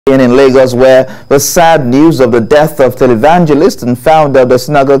in Lagos, where the sad news of the death of televangelist and founder of the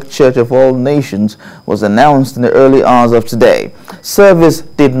Synagogue Church of All Nations was announced in the early hours of today. Service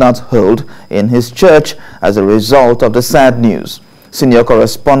did not hold in his church as a result of the sad news. Senior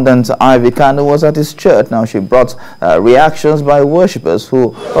correspondent Ivy Kanu was at his church. Now she brought reactions by worshippers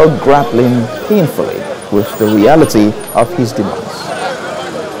who are grappling painfully with the reality of his demise.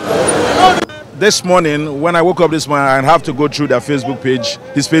 This morning, when I woke up this morning, I have to go through their Facebook page,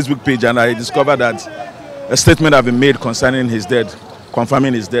 his Facebook page, and I discovered that a statement had been made concerning his death,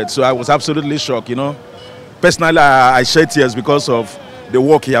 confirming his death. So I was absolutely shocked, you know. Personally, I shed tears because of the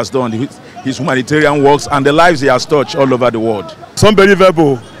work he has done, his humanitarian works, and the lives he has touched all over the world. It's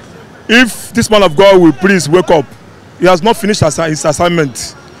unbelievable. If this man of God will please wake up, he has not finished his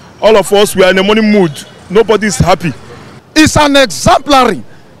assignment. All of us, we are in a money mood. Nobody is happy. It's an exemplary,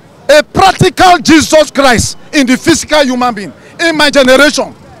 a practical Jesus Christ in the physical human being in my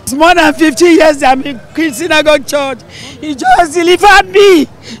generation. It's more than 50 years I'm in Synagogue Church. He just delivered me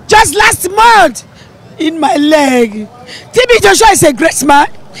just last month in my leg. TB Joshua is a great man.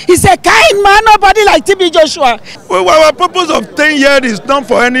 He's a kind man, nobody like TB Joshua. Well, our purpose of 10 years is not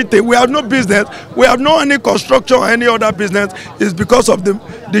for anything. We have no business. We have no any construction or any other business. It's because of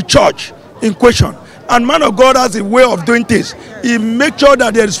the church in question. And man of God has a way of doing things. He makes sure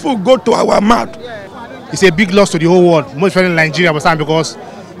that there is food go to our mouth. It's a big loss to the whole world, most especially Nigeria, because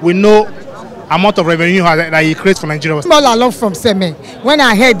we know amount of revenue that he creates for Nigeria. All along from Seme, when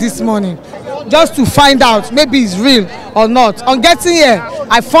I heard this morning, just to find out maybe it's real or not. On getting here,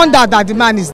 I found out that the man is